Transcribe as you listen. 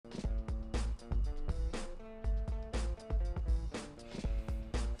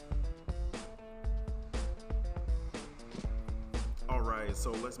So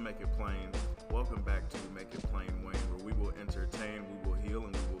let's make it plain. Welcome back to Make It Plain Wayne, where we will entertain, we will heal,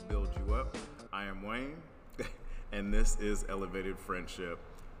 and we will build you up. I am Wayne, and this is Elevated Friendship.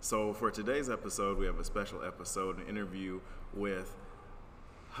 So for today's episode, we have a special episode, an interview with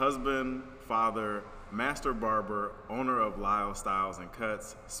husband, father, master barber, owner of Lyle Styles and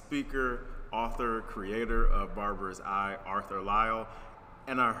Cuts, speaker, author, creator of Barber's Eye, Arthur Lyle.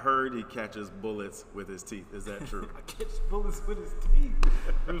 And I heard he catches bullets with his teeth. Is that true? I catch bullets with his teeth.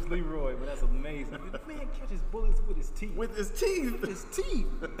 Bruce Leroy, but that's amazing. The man catches bullets with his teeth. With his teeth? With his teeth.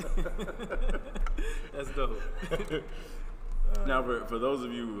 That's dope. Now, for those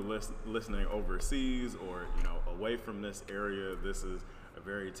of you who are listening overseas or away from this area, this is a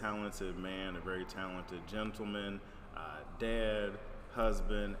very talented man, a very talented gentleman, dad,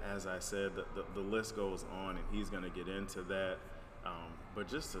 husband. As I said, the list goes on, and he's going to get into that. But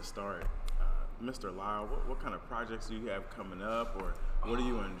just to start, Mr. Lyle, what kind of projects do you have coming up, or what are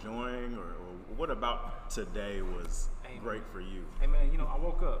you enjoying, or what about today was great for you? Hey man, I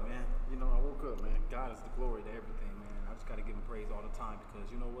woke up, man. God is the glory to everything, man. I just got to give him praise all the time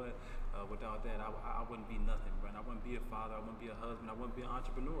because you know what? Without that, I wouldn't be nothing, bro. I wouldn't be a father. I wouldn't be a husband. I wouldn't be an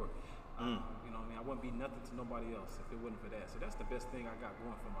entrepreneur. I wouldn't be nothing to nobody else if it wasn't for that. So that's the best thing I got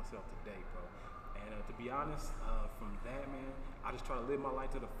going for myself today, bro. And to be honest, from that, man, I just try to live my life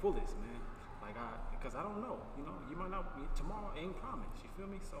to the fullest, man. Because I don't know, you might not, tomorrow ain't promised, you feel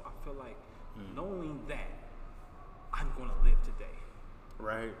me? So I feel like knowing that I'm gonna live today.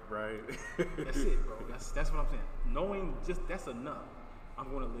 Right. That's it, bro. That's what I'm saying. Knowing just that's enough.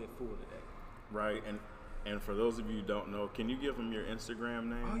 I'm gonna live full today. Right, and for those of you who don't know, can you give them your Instagram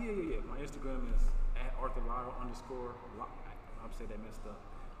name? Oh yeah. My Instagram is @ArthurLyle_. I'm saying that messed up.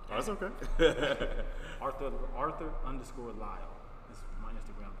 Oh, that's okay. Arthur_Lyle. That's my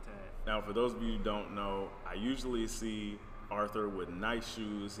Instagram tag. Now, for those of you who don't know, I usually see Arthur with nice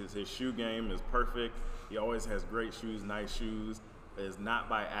shoes. His shoe game is perfect. He always has great shoes, nice shoes. It's not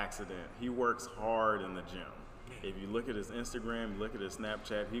by accident. He works hard in the gym. If you look at his Instagram, you look at his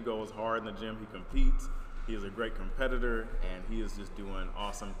Snapchat, he goes hard in the gym. He competes. He is a great competitor, and he is just doing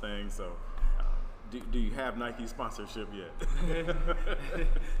awesome things. So, do you have Nike sponsorship yet?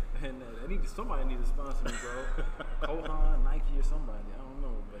 And somebody needs to sponsor me, bro. Kohan, Nike, or somebody. I don't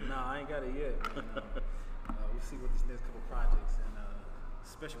know, but nah, I ain't got it yet. We'll see what these next couple projects, and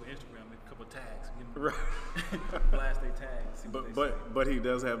especially with Instagram, make a couple tags. Blast their tags. But he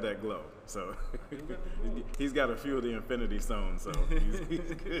does have that glow, so he's got a few of the Infinity Stones, so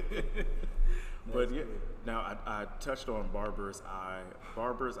he's good. But yeah, now I touched on Barber's Eye.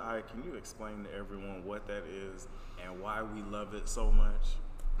 Barber's Eye, can you explain to everyone what that is and why we love it so much?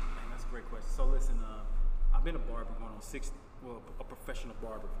 Man, that's a great question. So listen, I've been a barber going on a professional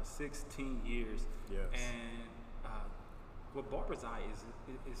barber for 16 years. Yes. And what Barber's Eye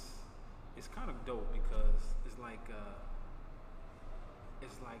is kind of dope because it's like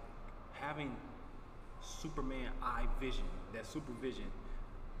having Superman eye vision, that supervision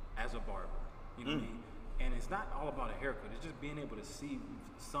as a barber. You know what I mean? And it's not all about a haircut. It's just being able to see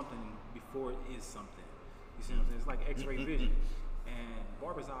something before it is something. You see what I'm saying? It's like X-ray vision. And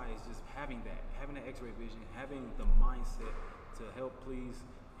Barber's Eye is just having that X-ray vision, having the mindset to help please.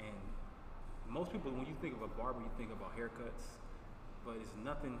 And most people, when you think of a barber, you think about haircuts, but it's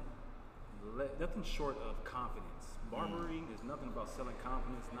nothing short of confidence. Barbering is nothing about selling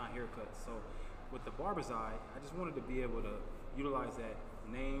confidence, not haircuts. So with the Barber's Eye, I just wanted to be able to utilize that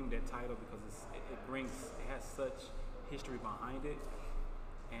name, that title, because it has such history behind it,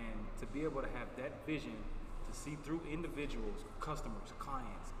 and to be able to have that vision to see through individuals, customers,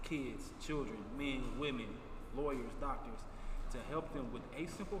 clients, kids, children, men, women, lawyers, doctors, to help them with a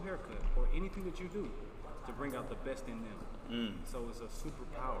simple haircut or anything that you do to bring out the best in them. So it's a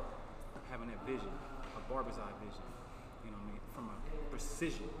superpower having that vision, a Barber's Eye vision, from a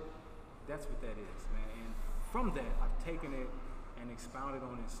precision. That's what that is, man. And from that, I've taken it and expounded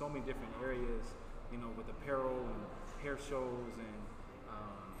on in so many different areas, with apparel and hair shows and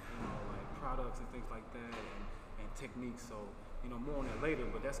like products and things like that, and techniques. So more on that later,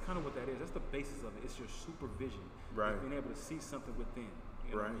 but that's kind of what that is. That's the basis of it. It's your supervision, right? Being able to see something within,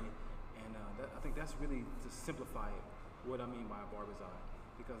 what I mean? And I think that's really to simplify it. What I mean by a Barber's Eye,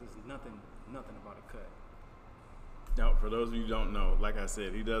 because it's nothing about a cut. Now, for those of you who don't know, like I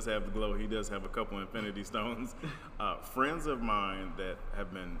said, he does have the glow. He does have a couple Infinity Stones. Friends of mine that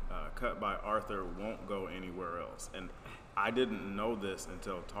have been cut by Arthur won't go anywhere else. And I didn't know this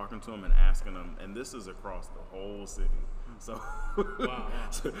until talking to him and asking him, and this is across the whole city. So, wow.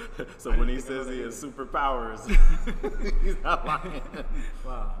 so when he says he has superpowers, he's not lying.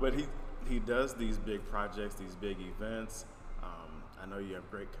 Wow. But he does these big projects, these big events. I know you have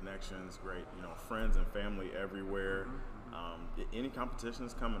great connections, great, friends and family everywhere. Any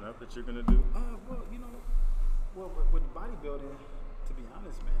competitions coming up that you're gonna do? With bodybuilding, to be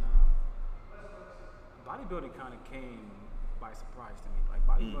honest, man, bodybuilding kind of came by surprise to me. Like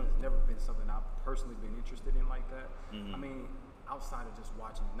bodybuilding has never been something I've personally been interested in like that. I mean, outside of just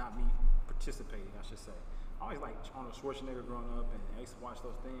watching, not me participating, I should say. I always liked Arnold Schwarzenegger growing up, and I used to watch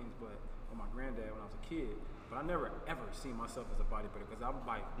those things, but with my granddad when I was a kid. But I never ever seen myself as a bodybuilder because I'm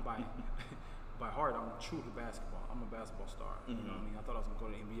by heart, I'm true to basketball. I'm a basketball star. You know what I mean? I thought I was gonna go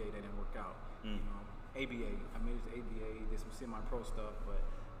to the NBA, that didn't work out. ABA, I made it to ABA, did some semi-pro stuff, but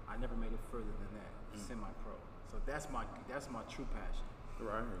I never made it further than that, semi-pro. So that's my true passion.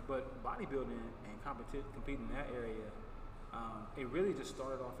 Right. But bodybuilding and competing in that area, it really just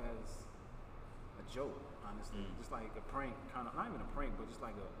started off as a joke, honestly, just like a prank, kind of, not even a prank, but just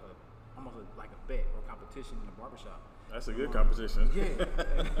like almost like a bet or competition in a barbershop. That's a good competition. Yeah,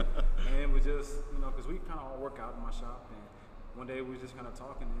 and it was just, because we kind of all work out in my shop, and one day we was just kind of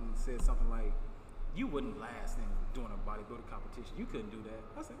talking and said something like, "You wouldn't last in doing a bodybuilding competition. You couldn't do that."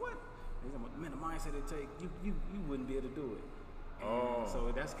 I said, "What?" He said, "Man, the mindset it take, you wouldn't be able to do it." And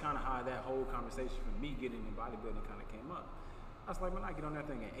so that's kind of how that whole conversation from me getting in bodybuilding kind of came up. I was like, "Man, I get on that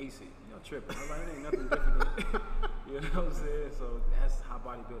thing and ace it, tripping." I was like, "It ain't nothing different than," you know what I'm saying? So that's how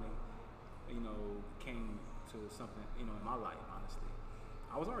bodybuilding, came to something, in my life, honestly.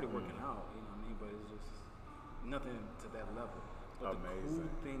 I was already working out, you know what I mean, but it's just nothing to that level. But Amazing. the cool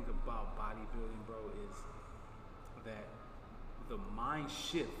thing about bodybuilding, bro, is that the mind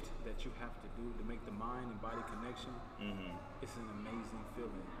shift that you have to do to make the mind and body connection, it's an amazing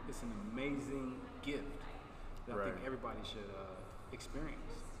feeling. It's an amazing gift that I think everybody should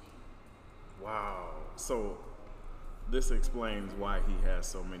experience. Wow. So this explains why he has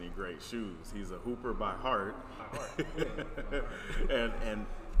so many great shoes. He's a hooper by heart. By heart, yeah. By heart. And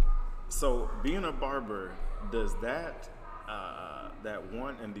so being a barber, does that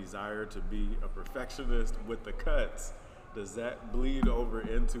want and desire to be a perfectionist with the cuts, does that bleed over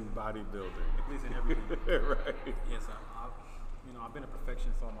into bodybuilding? It bleeds in everything. Right. Yes, I've been a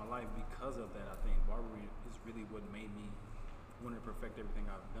perfectionist all my life because of that. I think barbering is really what made me want to perfect everything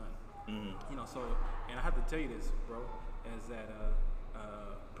I've done. So, and I have to tell you this, bro, is that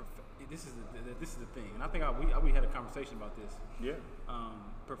this is the thing, and I think we had a conversation about this. Yeah.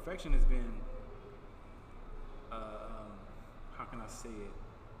 Perfection has been, how can I say it?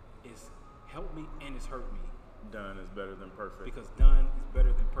 It's helped me and it's hurt me. Done is better than perfect. Because done is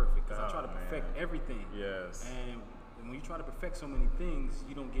better than perfect. Because I try to perfect everything. Yes. And when you try to perfect so many things,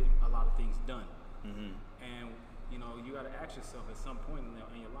 you don't get a lot of things done. And you got to ask yourself at some point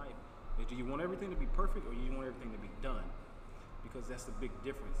in your life, do you want everything to be perfect or do you want everything to be done? Because that's the big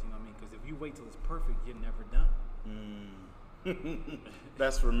difference, you know what I mean? Because if you wait till it's perfect, you're never done.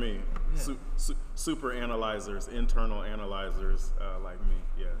 That's for me. Yeah. Super analyzers, internal analyzers like me.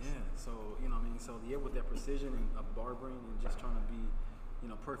 Yes. Yeah. So So with that precision of barbering and just trying to be,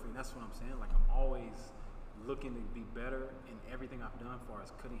 perfect. That's what I'm saying. Like I'm always looking to be better in everything I've done, as far as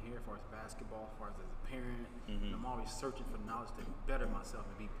cutting hair, as far as basketball, as far as a parent. And I'm always searching for knowledge to better myself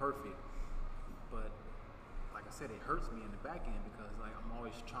and be perfect. But like I said, it hurts me in the back end because I'm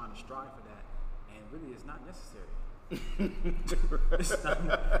always trying to strive for that, and really, it's not necessary.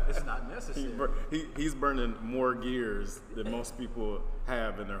 It's not necessary. He's burning more gears than most people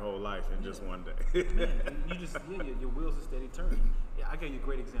have in their whole life in just one day. Man, your wheels are steady turning. Yeah, I gave you a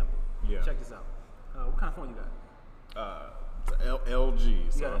great example. Yeah. Check this out. What kind of phone you got?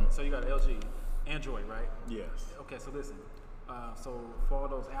 LG. So you got an LG, Android, right? Yes. Okay, so listen. So for all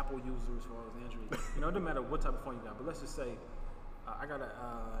those Apple users, for all those Android, it doesn't matter what type of phone you got, but let's just say I got an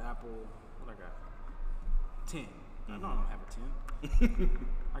Apple. What I got? 10. No, I don't have a 10.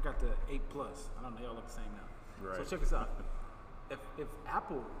 I got the 8 Plus. I don't know, they all look the same now. Right. So check this out. If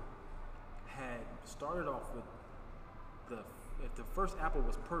Apple had started off with if the first Apple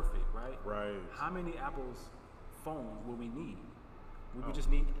was perfect, right? Right. How many Apple's phones would we need? We would just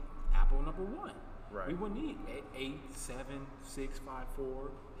need Apple number 1. Right. We wouldn't need 8, 7, 6, 5,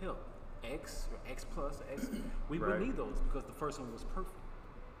 4, hell, X or X Plus, or X. We wouldn't need those because the first one was perfect.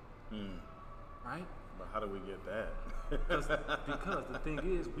 Right? But how do we get that? Because the thing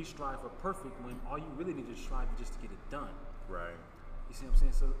is, we strive for perfect when all you really need to strive is just to get it done. Right. You see what I'm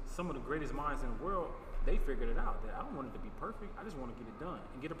saying? So some of the greatest minds in the world, they figured it out. That I don't want it to be perfect. I just want to get it done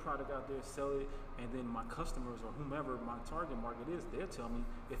and get a product out there, sell it, and then my customers or whomever my target market is, they'll tell me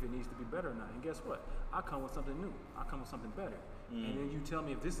if it needs to be better or not. And guess what? I come with something new. I come with something better. And then you tell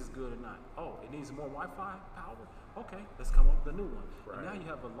me if this is good or not. Oh, it needs more Wi-Fi power? Okay, let's come up with a new one. Right. And now you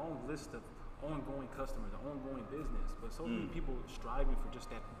have a long list of ongoing customer, the ongoing business. But so many people striving for just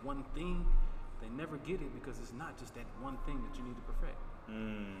that one thing, they never get it because it's not just that one thing that you need to perfect.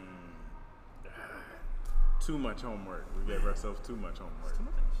 Too much homework. We gave ourselves too much homework. It's too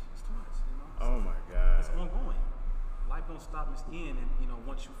much. It's too much. You know? Oh my God. It's ongoing. Life don't stop and end, and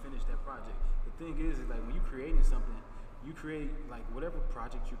once you finish that project. The thing is like when you're creating something, you create like whatever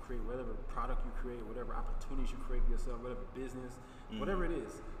project you create, whatever product you create, whatever opportunities you create for yourself, whatever business, whatever it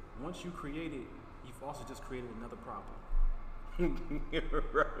is. Once you create it, you've also just created another problem. Right. You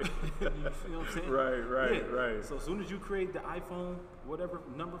feel what I'm saying? Right. So as soon as you create the iPhone, whatever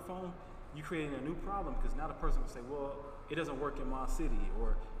number phone, you created a new problem because now the person will say, well, it doesn't work in my city,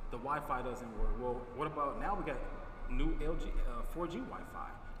 or the Wi-Fi doesn't work. Well, what about now we got new LG 4G Wi-Fi,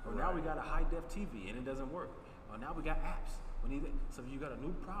 or now we got a high-def TV and it doesn't work, or now we got apps. So you got a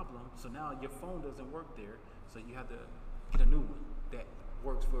new problem. So now your phone doesn't work there. So you have to get a new one that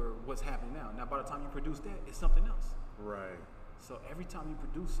works for what's happening now. Now by the time you produce that, it's something else. Right. So every time you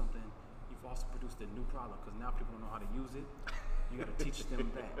produce something, you've also produced a new problem because now people don't know how to use it. You got to teach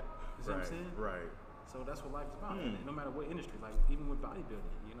them that. You see what I'm saying? Right. So that's what life is about. And no matter what industry, like even with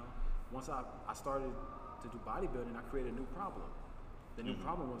bodybuilding, once I started to do bodybuilding, I created a new problem. The new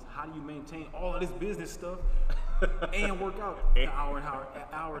problem was, how do you maintain all of this business stuff and work out an hour,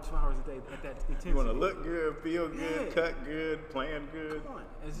 2 hours a day at that intensity? You want to look good, feel good, cut good, plan good. Come on.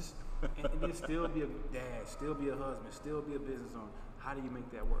 It's just, and then still be a dad, still be a husband, still be a business owner. How do you make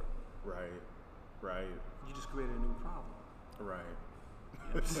that work? Right. You just created a new problem. Right.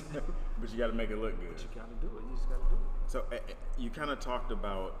 But you got to make it look good. But you got to do it. You just got to do it. So you kind of talked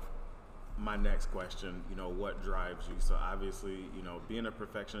about my next question, what drives you? So obviously, being a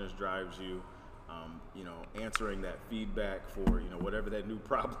perfectionist drives you. Answering that feedback for, whatever that new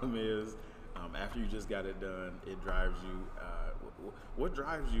problem is, after you just got it done, it drives you. What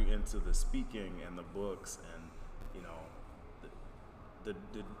drives you into the speaking and the books and, the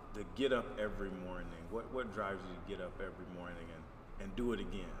get up every morning? What drives you to get up every morning and do it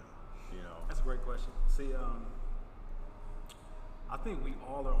again? That's a great question. See, I think we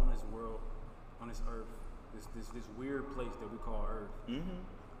all are on this world, on this earth, this weird place that we call Earth.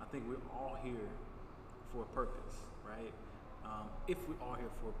 I think we're all here for a purpose, right? If we're all here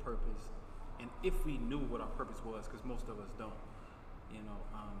for a purpose, and if we knew what our purpose was, because most of us don't,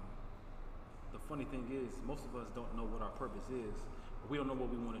 the funny thing is, most of us don't know what our purpose is, but we don't know what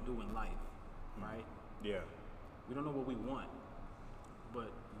we want to do in life, right? Yeah. We don't know what we want,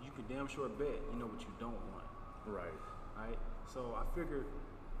 but you can damn sure bet you know what you don't want. Right. Right? So I figured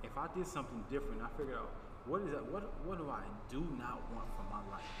if I did something different, I figured out what do I do not want from my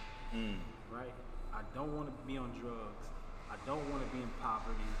life? Right? I don't want to be on drugs. I don't want to be in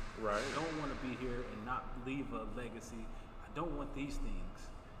poverty. Right. I don't want to be here and not leave a legacy. I don't want these things.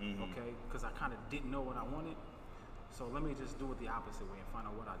 Okay? Because I kind of didn't know what I wanted. So let me just do it the opposite way and find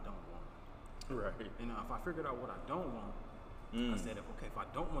out what I don't want. Right. If I figured out what I don't want, I said, if I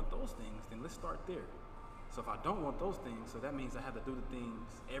don't want those things, then let's start there. So if I don't want those things, so that means I have to do the things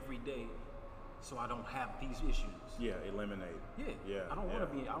every day so I don't have these issues. Yeah, eliminate. Yeah. I don't want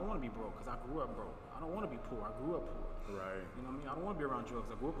to be broke because I grew up broke. I don't want to be poor. I grew up poor. Right. You know what I mean? I don't want to be around drugs.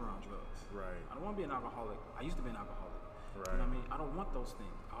 I grew up around drugs. Right. I don't want to be an alcoholic. I used to be an alcoholic. Right. You know what I mean? I don't want those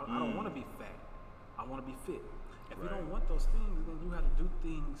things. I don't want to be fat. I want to be fit. If you Right. don't want those things, then you have to do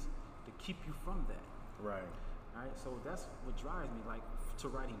things to keep you from that. Right. Right? So that's what drives me, like to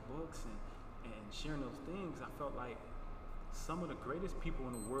writing books and sharing those things. I felt like some of the greatest people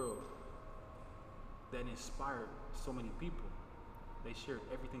in the world that inspired so many people, they shared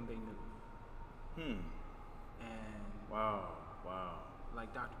everything they knew. And Wow.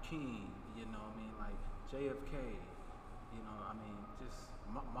 like Dr. King, like JFK, just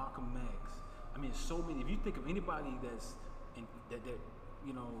Malcolm X. So many. If you think of anybody that's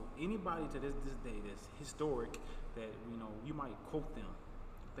anybody to this day that's historic, that you might quote them,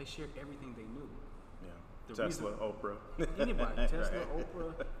 they shared everything they knew. Yeah. Tesla, Oprah. Anybody, Tesla,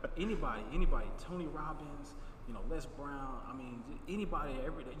 Oprah, anybody, Tony Robbins, Les Brown. Anybody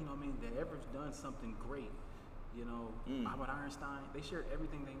that ever done something great. Albert Einstein. They shared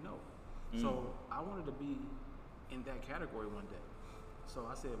everything they know. So I wanted to be in that category one day. So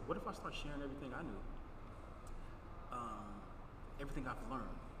I said, what if I start sharing everything I knew? Everything I've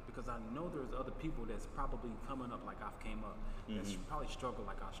learned, because I know there's other people that's probably coming up like I've came up, that's probably struggled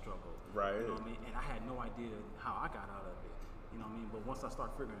like I struggled. Right. You know what I mean? And I had no idea how I got out of it. You know what I mean? But once I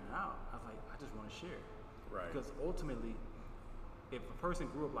started figuring it out, I was like, I just want to share. Right. Because ultimately, if a person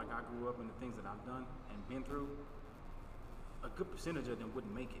grew up like I grew up and the things that I've done and been through, a good percentage of them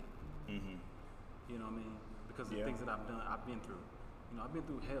wouldn't make it. You know what I mean? Because of the things that I've done, I've been through. I've been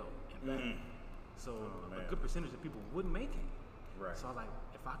through hell and back. So man. a good percentage of people wouldn't make it. Right. So I was like,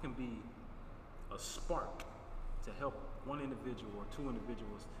 if I can be a spark to help one individual or two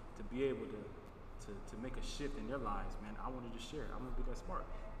individuals to be able to make a shift in their lives, man, I wanted to share. I want to be that spark.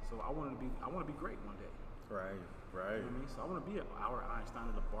 So I want to be great one day. Right. You know what I mean? So I want to be our Einstein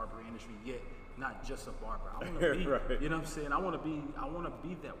of the barber industry, yet not just a barber. I want to be, Right. you know what I'm saying? I want to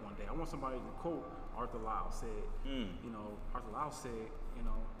be that one day. I want somebody to quote Arthur Lyles said, Arthur Lyles said,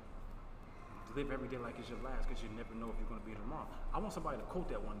 live every day like it's your last, because you never know if you're going to be here tomorrow. I want somebody to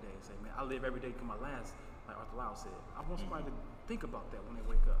quote that one day and say, man, I live every day to my last, like Arthur Lyles said. I want somebody to think about that when they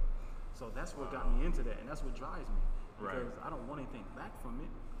wake up. So that's what got me into that, and that's what drives me. Because I don't want anything back from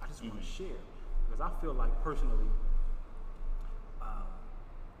it. I just want to share. Because I feel like personally,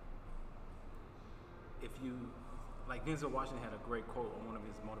 if you, like Denzel Washington had a great quote on one of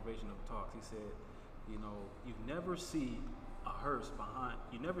his motivational talks. He said, you never see a hearse behind,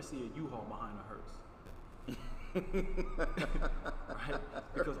 you never see a U-Haul behind a hearse. Right?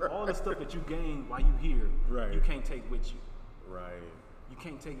 Because all the stuff that you gain while you here, you can't take with you. Right. You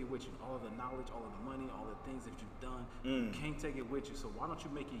can't take it with you. All of the knowledge, all of the money, all the things that you've done, you can't take it with you. So why don't you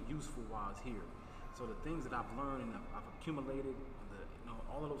make it useful while it's here? So the things that I've learned and I've accumulated,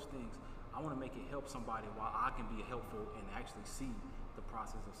 all of those things, I want to make it help somebody while I can be helpful and actually see the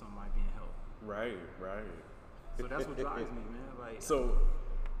process of somebody being helped. Right. So that's what drives me, man. Like, so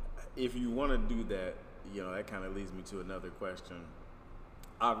if you want to do that, that kind of leads me to another question.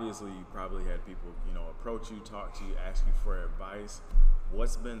 Obviously, you probably had people, approach you, talk to you, ask you for advice.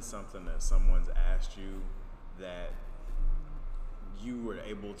 What's been something that someone's asked you that you were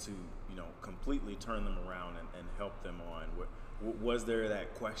able to, completely turn them around and help them on? Was there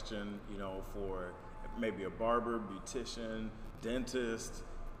that question, for maybe a barber, beautician, dentist,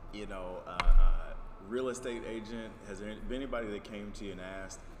 real estate agent? Has there been anybody that came to you and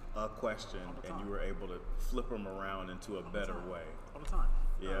asked a question and you were able to flip them around into a better way? All the time.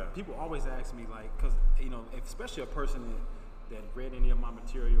 Yeah. People always ask me, like, because, especially a person that read any of my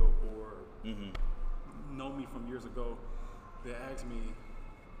material or know me from years ago, they ask me,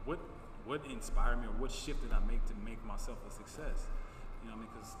 what inspired me or what shift did I make to make myself a success?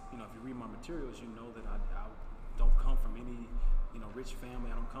 Because, if you read my materials, you know that I don't come from any, rich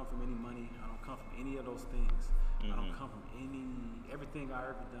family. I don't come from any money. I don't come from any of those things. I don't come from everything I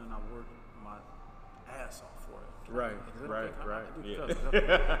ever done, I worked my ass off for it. Right. Yeah.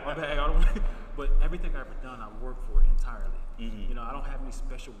 My bad. But everything I ever done, I worked for it entirely. I don't have any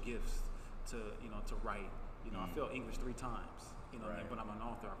special gifts to write. I failed English 3 times. But I'm an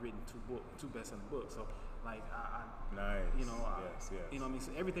author. I've written 2 best-selling books. So, like, nice. Yes.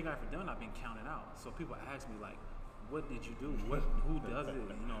 So everything I've ever done, I've been counted out. So people ask me, like, what did you do? Who does it?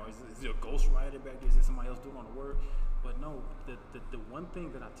 Is there a ghostwriter back there? Is there somebody else doing all the work? But no, the one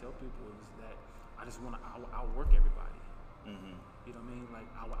thing that I tell people is that I just want to outwork everybody. You know what I mean? Like,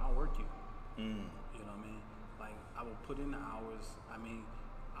 I will outwork you. You know what I mean? Like, I will put in the hours. I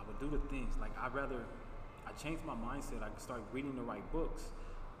would do the things. Like, I changed my mindset. I started reading the right books.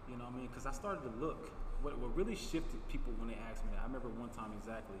 You know what I mean? Because I started to look. What really shifted people when they asked me that, I remember one time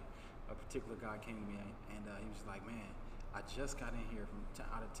exactly, a particular guy came to me and he was like, man, I just got in here from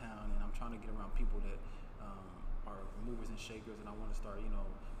out of town and I'm trying to get around people that are movers and shakers, and I want to start,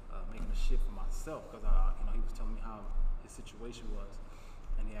 making a shift for myself, because he was telling me how his situation was,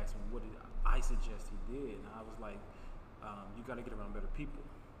 and he asked me what did I suggest he did, and I was like, you got to get around better people.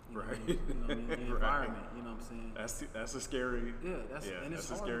 Right. The environment. You know what I'm saying? That's a scary. Yeah, and it's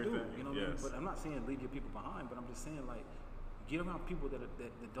hard to do. Thing. You know what I mean? But I'm not saying leave your people behind, but I'm just saying, like, get around people that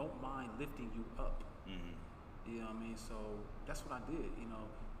don't mind lifting you up. You know what I mean? So that's what I did.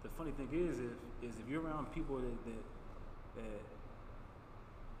 The funny thing is if you're around people that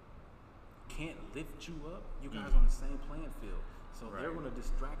can't lift you up, you guys are on the same playing field. So they're going to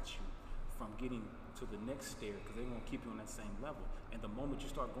distract you from getting to the next stair, because they're going to keep you on that same level. And the moment you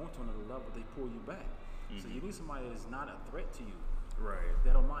start going to another level, they pull you back. So you need somebody that's not a threat to you. Right.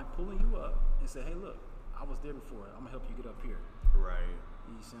 That don't mind pulling you up and say, hey, look, I was there before. I'm going to help you get up here. Right.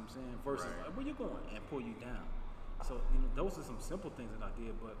 You see what I'm saying? Versus, like, where you going? And pull you down. So, those are some simple things that I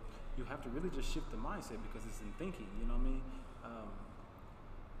did, but you have to really just shift the mindset, because it's in thinking, you know what I mean?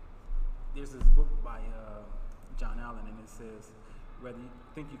 There's this book by John Allen, and it says, whether you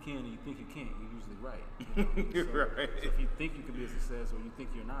think you can or you think you can't, you're usually right. You know? So if you think you can be a success or you think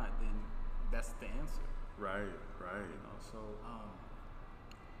you're not, then that's the answer. Right. So,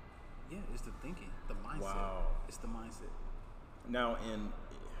 it's the thinking, the mindset. Wow. It's the mindset. Now,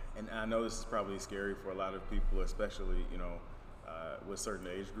 and I know this is probably scary for a lot of people, especially, with certain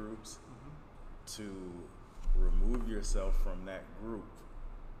age groups, to remove yourself from that group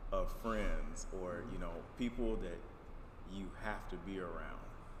of friends or, you know, people that you have to be around.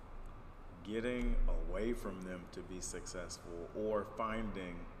 Getting away from them to be successful or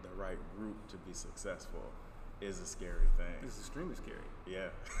finding the right group to be successful is a scary thing. It's extremely scary. Yeah.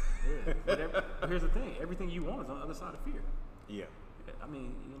 Yeah. But here's the thing: everything you want is on the other side of fear. Yeah. I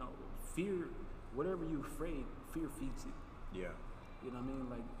mean, you know, fear. Whatever you're afraid, fear feeds it. Yeah. You know what I mean?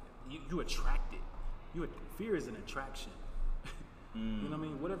 Like you attract it. Fear is an attraction. You know what I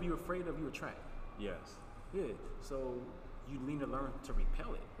mean? Whatever you're afraid of, you attract. Yes. Yeah. So you need to learn to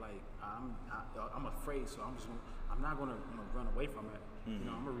repel it. Like I'm afraid, so I'm not gonna run away from it. You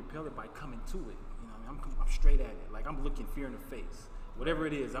know, I'm gonna repel it by coming to it. You know, what I mean? I'm straight at it. Like I'm looking fear in the face. Whatever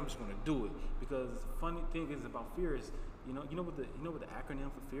it is, I'm just gonna do it. Because the funny thing is about fear is, you know what the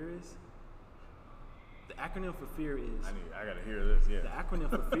acronym for fear is? The acronym for fear is. I gotta hear this. Yeah. The acronym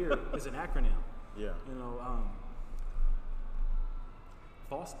for fear is an acronym. Yeah. You know,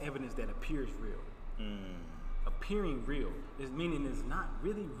 false evidence that appears real. Appearing real is meaning it's not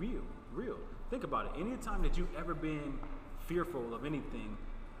really real. Think about it. Anytime that you've ever been fearful of anything,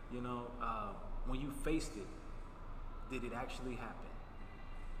 you know, when you faced it, did it actually happen?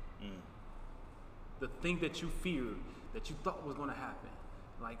 The thing that you feared, that you thought was going to happen.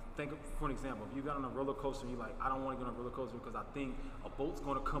 Like, think of, for an example, if you got on a roller coaster and you're like, I don't want to get on a roller coaster because I think a boat's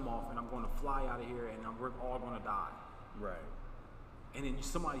going to come off and I'm going to fly out of here and we're all going to die. Right. And then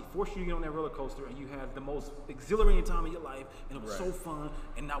somebody forced you to get on that roller coaster and you had the most exhilarating time of your life and it was so fun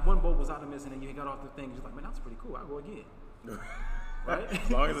and not one boat was out of missing and you got off the thing and you're like, man, that's pretty cool. I'll go again. Right? As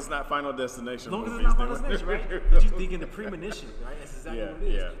long as it's not Final Destination. As long as it's not Final Destination, right? But you think in the premonition, right? That's exactly what it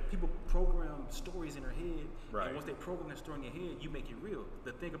is. Yeah. People program stories in their head, right. And once they program that story in your head, you make it real.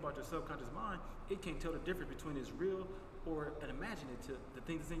 The thing about your subconscious mind, it can't tell the difference between it's real or an imaginative, the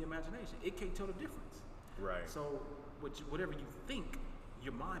thing that's in your imagination. It can't tell the difference. Right. So whatever you think,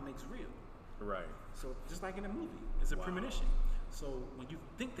 your mind makes real. Right. So just like in a movie, it's a premonition. So when you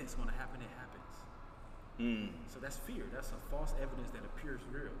think that's going to happen, it happens. So that's fear. That's a false evidence that appears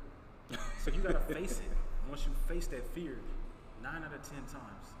real. So you got to face it. Once you face that fear, 9 out of 10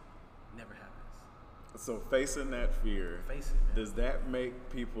 times, never happens. So facing that fear, face it, man. Does that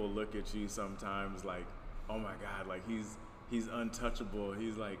make people look at you sometimes like, oh my God, like he's untouchable.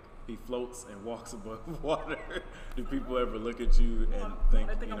 He's like, he floats and walks above water. Do people ever look at you and think,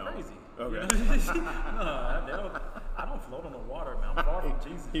 they think you I'm know, crazy. okay. No, I don't float on the water, man. I'm far from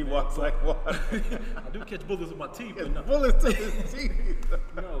Jesus. He man. walks like water. I do catch bullets with my teeth, but no. Bullets to his teeth.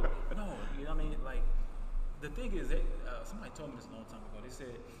 No, you know what I mean? Like, the thing is, somebody told me this a long time ago. They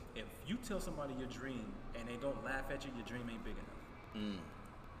said, if you tell somebody your dream and they don't laugh at you, your dream ain't big enough.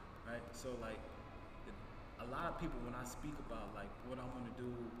 Right? So, like, a lot of people, when I speak about, like, what I want to do,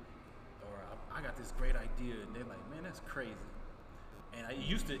 or I got this great idea, and they're like, man, that's crazy. And it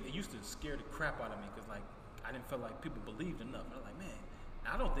used to scare the crap out of me, because, like, I didn't feel like people believed enough. And I'm like, man,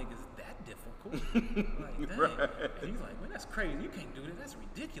 I don't think it's that difficult. Like, dang. Right. And he's like, man, that's crazy. You can't do that. That's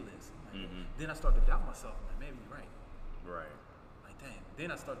ridiculous. Like, then I started to doubt myself. I'm like, maybe you're right. Right. Like, dang. Then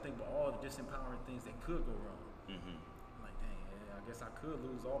I started thinking about all the disempowering things that could go wrong. I'm like, dang, yeah, I guess I could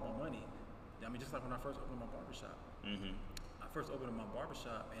lose all my money. I mean, just like when I first opened my barbershop. I first opened my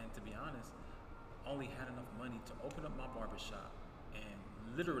barbershop, and to be honest, only had enough money to open up my barbershop, and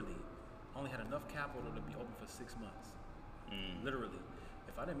literally only had enough capital to be open for 6 months. Literally.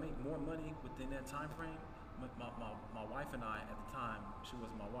 If I didn't make more money within that time frame, my wife and I, at the time, she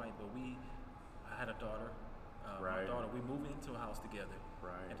was my wife, but I had a daughter. Right. My daughter, we moved into a house together.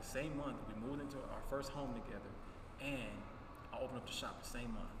 Right. And the same month, we moved into our first home together, and I opened up the shop the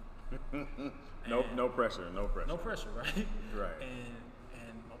same month. No pressure. No pressure, right? Right.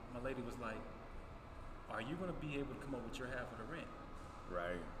 And my lady was like, are you going to be able to come up with your half of the rent?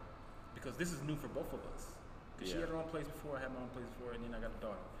 Right. Because this is new for both of us. Because she had her own place before, I had my own place before, and then I got a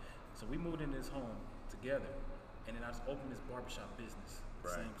daughter. So we moved in this home together, and then I just opened this barbershop business at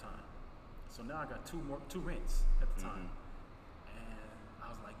the same time. So now I got two rents at the time. And I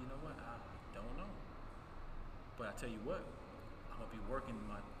was like, you know what? I don't know. But I tell you what, I'm gonna be working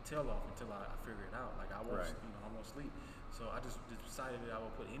my tail off until I figure it out. Like I won't, I won't sleep. So I just decided that I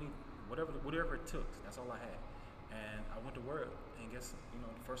would put whatever it took. That's all I had. And I went to work, and guess,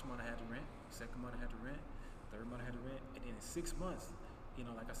 the first month I had to rent, second month I had to rent, third month I had to rent, and then in 6 months,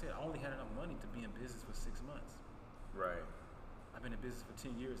 like I said, I only had enough money to be in business for 6 months. Right. I've been in business for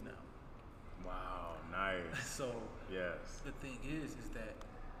 10 years now. Wow, nice. So yes. The thing is that,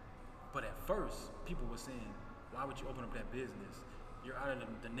 but at first, people were saying, why would you open up that business you're out of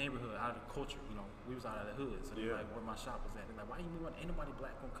the neighborhood, out of the culture. You know, we was out of the hood, so they're like, where my shop was at. They're like, why you moving? Ain't nobody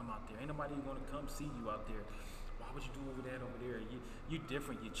black gonna come out there. Ain't nobody gonna come see you out there. Why would you do over there? You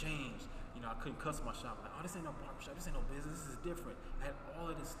different. You changed. You know, I couldn't cuss my shop. Like, oh, this ain't no barbershop. This ain't no business. This is different. I had all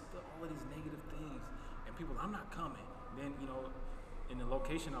of these negative things, and people, I'm not coming. Then, you know, in the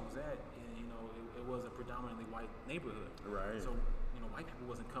location I was at, you know, it was a predominantly white neighborhood. Right. So, you know, white people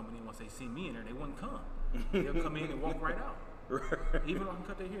wasn't coming in once they see me in there. They wouldn't come. They'll come in and walk right out. Right. Even though I can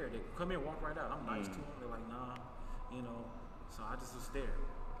cut their hair, they come in and walk right out. I'm nice to them. They're like, nah, you know. So I just was there.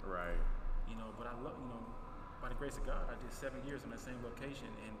 Right. You know, but I love, you know, by the grace of God, I did 7 years in that same location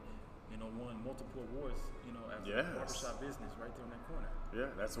and, you know, won multiple awards, you know, as a barbershop business right there in that corner. Yeah,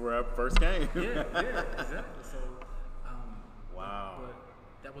 that's where I first came. yeah, exactly. So, wow. But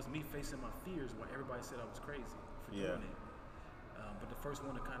that was me facing my fears while everybody said I was crazy for doing it. But the first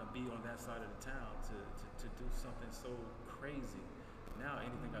one to kind of be on that side of the town to do something so crazy. Now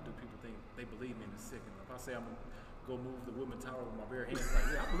anything I do, people think they believe me and it's sick. And if I say I'm gonna go move the Woodman Tower with my bare hands, like,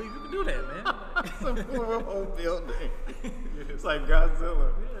 yeah, I believe you can do that, man. It's a whole building. It's like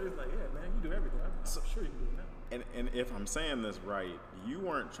Godzilla. Yeah, it's like, yeah, man, you do everything. I'm sure you can do it now. And if I'm saying this right, you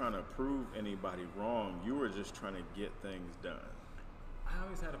weren't trying to prove anybody wrong. You were just trying to get things done. I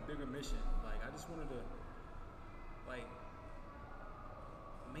always had a bigger mission. Like, I just wanted to, like,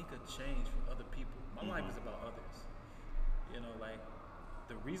 make a change for other people. My life is about others. You know, like,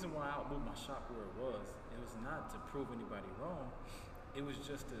 the reason why I moved my shop where it was not to prove anybody wrong. It was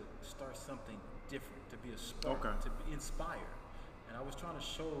just to start something different, to be a spark, to be inspired. And I was trying to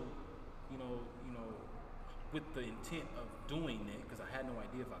show, you know, with the intent of doing it, because I had no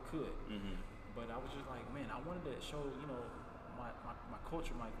idea if I could. But I was just like, man, I wanted to show, you know, my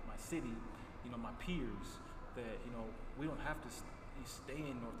culture, my city, you know, my peers, that, you know, we don't have to stay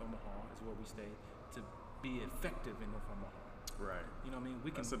in North Omaha, is where we stay, to be effective in North Omaha. Right. You know what I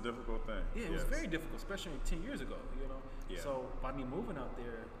mean? That's a difficult thing. Yeah, it was very difficult, especially 10 years ago, you know? Yeah. So by me moving out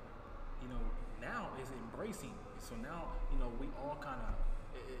there, you know, now it's embracing. So now, you know, we all kind of,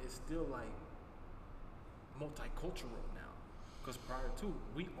 it's still like multicultural now. Because prior to,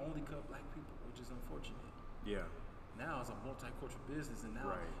 we only cut black people, which is unfortunate. Yeah. Now it's a multicultural business, and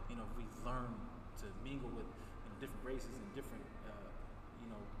now, you know, we've learned to mingle with, you know, different races and different, you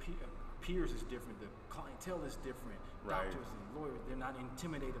know, peers is different. The clientele is different. Doctors and lawyers, they're not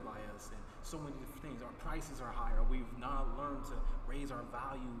intimidated by us, and so many different things. Our prices are higher. We've now learned to raise our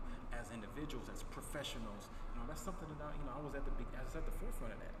value as individuals, as professionals. You know, that's something that I was at the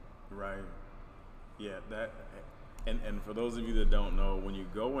forefront of that. Right. Yeah. That. And for those of you that don't know, when you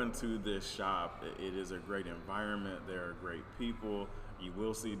go into this shop, it is a great environment. There are great people. You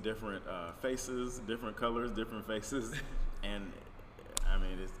will see different faces, different colors, different faces, and I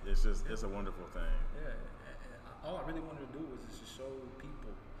mean, it's a wonderful thing. Yeah. All I really wanted to do was just to show people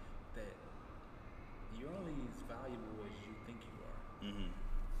that you're only as valuable as you think you are.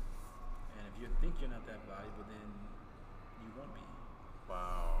 And if you think you're not that valuable, then you won't be.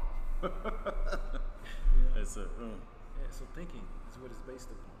 Wow. It's a yeah. So thinking is what it's based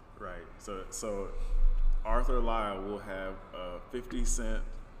upon. Right. So Arthur Lyle will have a 50-cent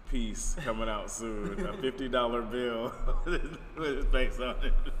piece coming out soon, a $50 bill with his face on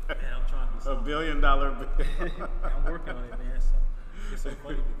it. Man, I'm trying to do something. $1 billion bill. I'm working on it, man. So it's so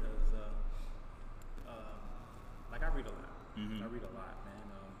funny because, like, I read a lot. I read a lot, man.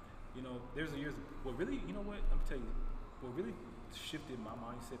 You know, there's years. Well, really, you know what? I'm tell you, what really shifted my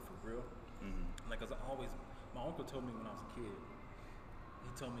mindset for real. Like, cause my uncle told me when I was a kid. He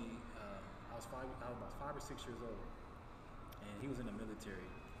told me I was about 5 or 6 years old, and he was in the military,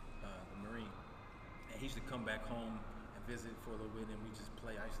 the Marine, and he used to come back home and visit for a little bit, and we just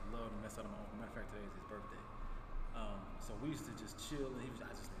play. I used to love to mess out of my uncle. Matter of fact, today is his birthday, so we used to just chill, and I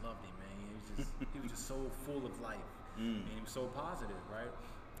just loved him, man. He was just so full of life, and he was so positive, right?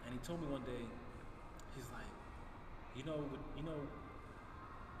 And he told me one day, he's like, you know,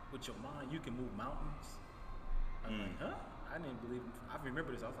 with your mind, you can move mountains. I'm like, huh? I didn't believe him. I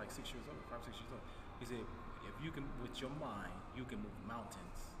remember this. I was like 6 years old, 5 or 6 years old. He said, if you can, with your mind, you can move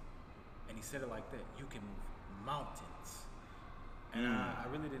mountains. And he said it like that. You can move mountains. And I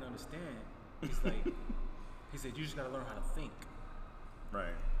really didn't understand. He's like, he said, you just got to learn how to think.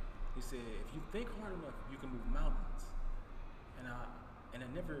 Right. He said, if you think hard enough, you can move mountains. And it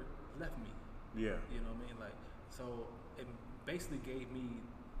never left me. Yeah. You know what I mean? Like, so it basically gave me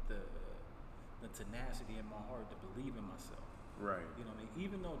the tenacity in my heart to believe in myself. Right. You know what I mean?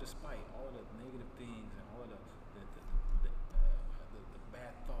 Even though despite all of the negative things and all of the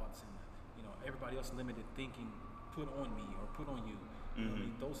bad thoughts and, you know, everybody else limited thinking put on me or put on you, you know what I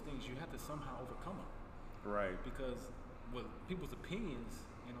mean? Those things, you have to somehow overcome them. Right. Because well, people's opinions,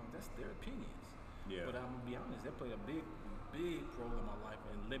 that's their opinions. Yeah. But I'm gonna be honest, that played a big role in my life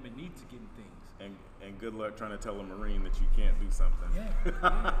and led me to getting things. And good luck trying to tell a Marine that you can't do something.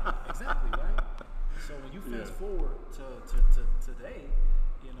 Yeah, exactly, right? So when you fast forward to today,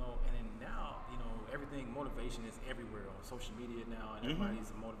 and then now, everything, motivation is everywhere on social media now, and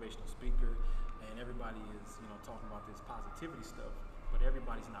everybody's a motivational speaker, and everybody is, talking about this positivity stuff, but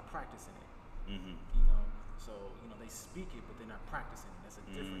everybody's not practicing it. So, they speak it, but they're not practicing it. That's a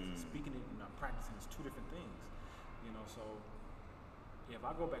difference. Speaking it and not practicing is two different things. So if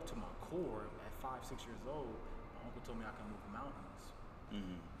I go back to my core at 5-6 years old, my uncle told me I can move mountains.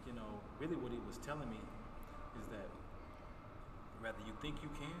 Really what he was telling me is that whether you think you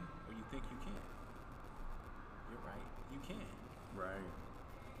can or you think you can't, you're right, you can. Right.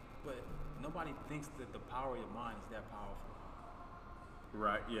 But nobody thinks that the power of your mind is that powerful.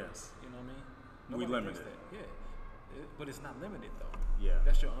 Right, yes. You know what I mean? We limit it. Yeah. But it's not limited though. Yeah.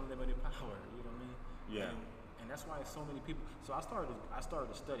 That's your unlimited power, you know what I mean? Yeah. And that's why so many people. So I started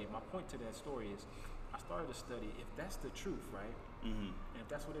to study. My point to that story is, I started to study if that's the truth, right? And if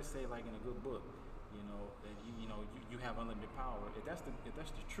that's what they say, like in a good book, that you have unlimited power. If that's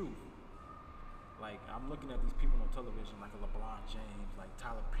the truth, like I'm looking at these people on television, like a LeBron James, like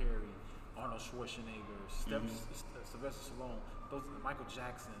Tyler Perry, Arnold Schwarzenegger, Sylvester Stallone, Michael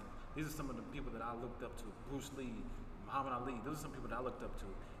Jackson. These are some of the people that I looked up to. Bruce Lee, Muhammad Ali. Those are some people that I looked up to.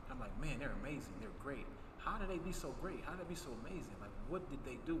 And I'm like, man, they're amazing. They're great. How did they be so great? How did they be so amazing? Like, what did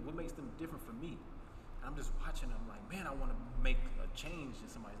they do? What makes them different from me? And I'm just watching them like, man, I want to make a change in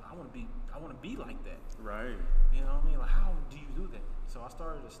somebody's life. I want to be like that. Right. You know what I mean? Like, how do you do that? So I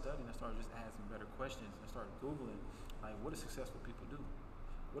started to study and I started just asking better questions. I started Googling, like, what do successful people do?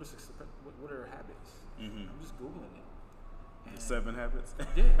 What are their habits? I'm just Googling it. And 7 habits?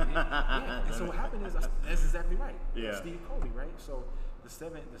 Yeah. And so what happened is, that's exactly right. Yeah. Steve Covey, right? So the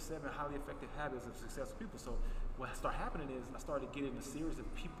seven highly effective habits of successful people. So what started happening is I started getting a series of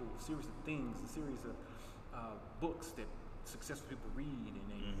people, a series of things, a series of books that successful people read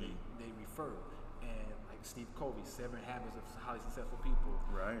and they refer. And like Steve Covey, 7 Habits of Highly Successful People.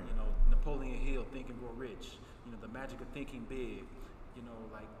 Right. Napoleon Hill, Think and Grow Rich. The Magic of Thinking Big.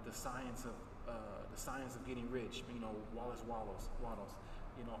 Like the science of getting rich. Wallace Wattles.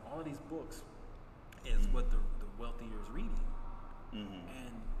 All of these books is what the wealthier is reading.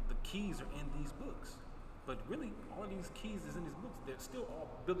 And the keys are in these books. But really, all of these keys is in these books. They're still all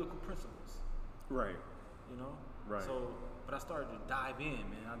biblical principles. Right. Right. So, but I started to dive in,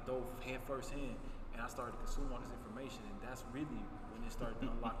 man. I dove head first in, and I started to consume all this information, and that's really when it started to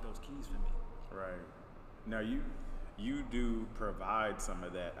unlock those keys for me. Right. Now you do provide some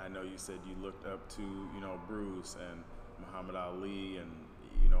of that. I know you said you looked up to, Bruce and Muhammad Ali and,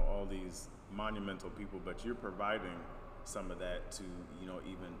 all these monumental people, but you're providing some of that to,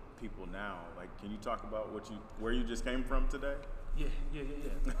 even people now. Like, can you talk about where you just came from today? Yeah. Yes,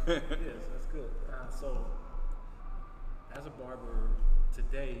 that's good. So, as a barber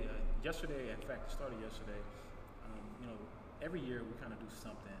today, yesterday, in fact, it started yesterday, every year we kind of do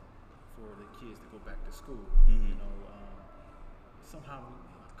something for the kids to go back to school. Somehow we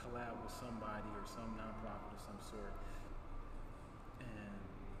collab with somebody or some nonprofit of some sort. And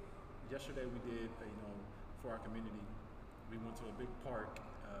yesterday we did, for our community, we went to a big park,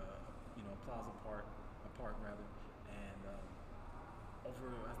 Plaza Park, a park rather, and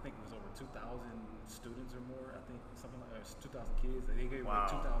I think it was over 2,000 students or more. I think something like 2,000 kids. They gave away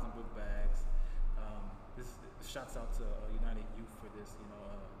 2,000 book bags. This shouts out to United Youth for this.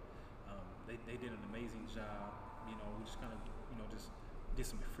 They did an amazing job. We just kind of just did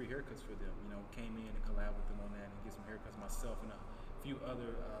some free haircuts for them. Came in and collabed with them on that and get some haircuts myself and a few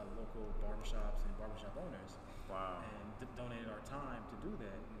other local barbershops and barbershop owners. Wow. And donated our time to do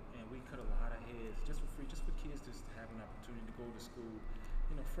that. And we cut a lot of heads just for free, just for kids just to have an opportunity to go to school,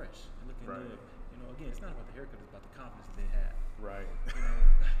 fresh and looking good. Again, it's not about the haircut, it's about the confidence that they have. Right.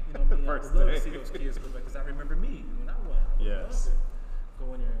 I would love to see those kids go back, because I remember me when I went. Yes.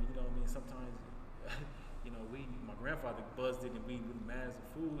 Go in there, sometimes, my grandfather buzzed it and we would mad as a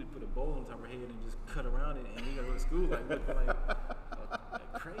fool. We put a bowl on top of our head and just cut around it, and we got to go to school looking like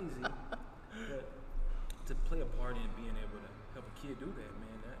crazy. But to play a part in being able to help a kid do that,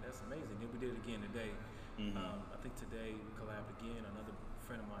 man, that's amazing. Then we did it again today. I think today we collabed again. Another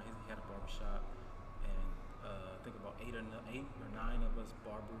friend of mine, he had a barbershop, and I think about 8 or 9 of us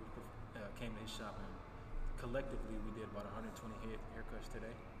barbers came to his shop, and collectively we did about 120 haircuts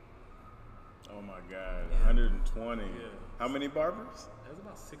today. Oh my God, 120. Yeah. How many barbers? There's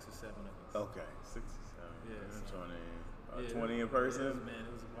about 6 or 7 of us. Okay, 6 or 7. Yeah, 120. 20 in person? Man,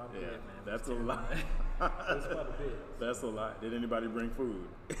 it was quite a bit, man. That's a lot. It was quite a bit. That's a lot. Did anybody bring food?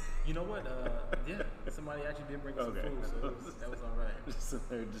 You know what? Yeah, somebody actually did bring us some food, so that was all right.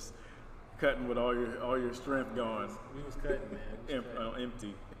 They're just cutting with all your strength going. We was cutting, man. We was cutting.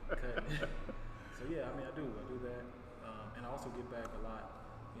 Empty. Cutting. So yeah, I mean, I do that, and I also give back a lot.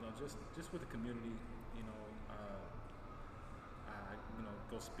 You know, just with the community. You know, I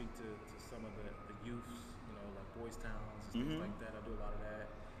go speak to some of the youths. You know, like Boys Towns and things like that. I do a lot of that.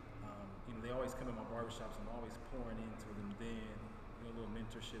 You know, they always come in my barbershops. I'm always pouring into them. Then, you know, little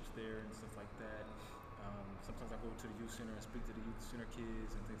mentorships there and stuff like that. Sometimes I go to the youth center and speak to the youth center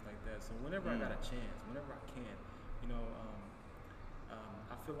kids and things like that. So whenever I got a chance, whenever I can, you know,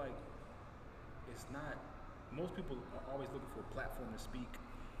 I feel like it's not. Most people are always looking for a platform to speak.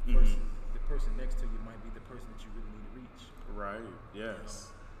 Versus the person next to you might be the person that you really need to reach. Right.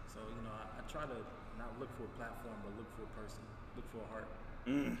 Yes. So you know, I try to not look for a platform, but look for a person, look for a heart.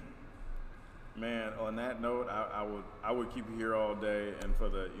 Man, on that note, I would keep you here all day, and for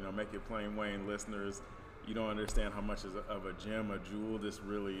the Make It Plain Wayne listeners, you don't understand how much of a gem, a jewel this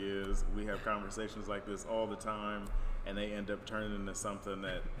really is. We have conversations like this all the time, and they end up turning into something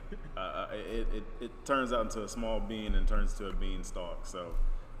that it turns out into a small bean and turns to a beanstalk. So,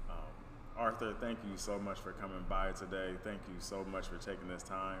 Arthur, thank you so much for coming by today. Thank you so much for taking this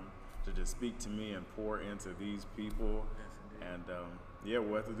time to just speak to me and pour into these people. Yes, indeed. And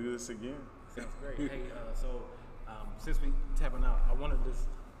we'll have to do this again. Sounds great. Hey, since we tapping out, I wanted to just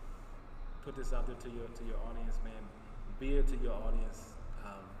put this out there to your audience, man. Be to your audience.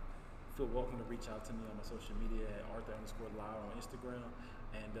 Feel welcome to reach out to me on my social media at Arthur_Lau on Instagram,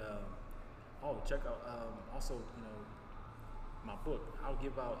 and check out also my book. I'll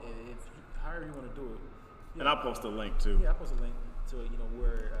give out however you want to do it. And I'll post a link too. Yeah, I'll post a link to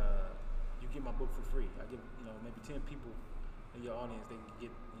where you get my book for free. I give maybe 10 people in your audience, they can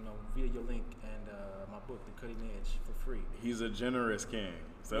get via your link and my book, The Cutting Edge, for free. He's a generous king.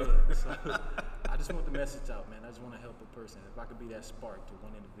 So, so I just want the message out, man. I just want to help a person. If I could be that spark to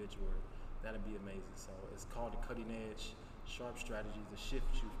one individual, that'd be amazing. So it's called The Cutting Edge: Sharp Strategies to Shift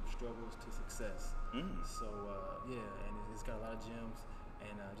You from Struggles to Success. So and it's got a lot of gems,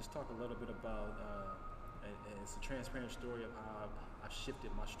 and just talk a little bit about. And it's a transparent story of how I've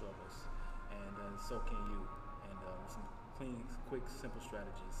shifted my struggles, and so can you. And some clean, quick, simple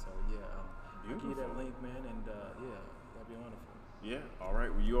strategies. So I'll give you that link, man, and that'd be wonderful. Yeah, all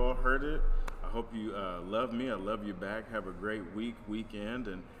right. Well, you all heard it. I hope you love me. I love you back. Have a great weekend,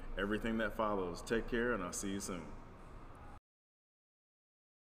 and everything that follows. Take care, and I'll see you soon.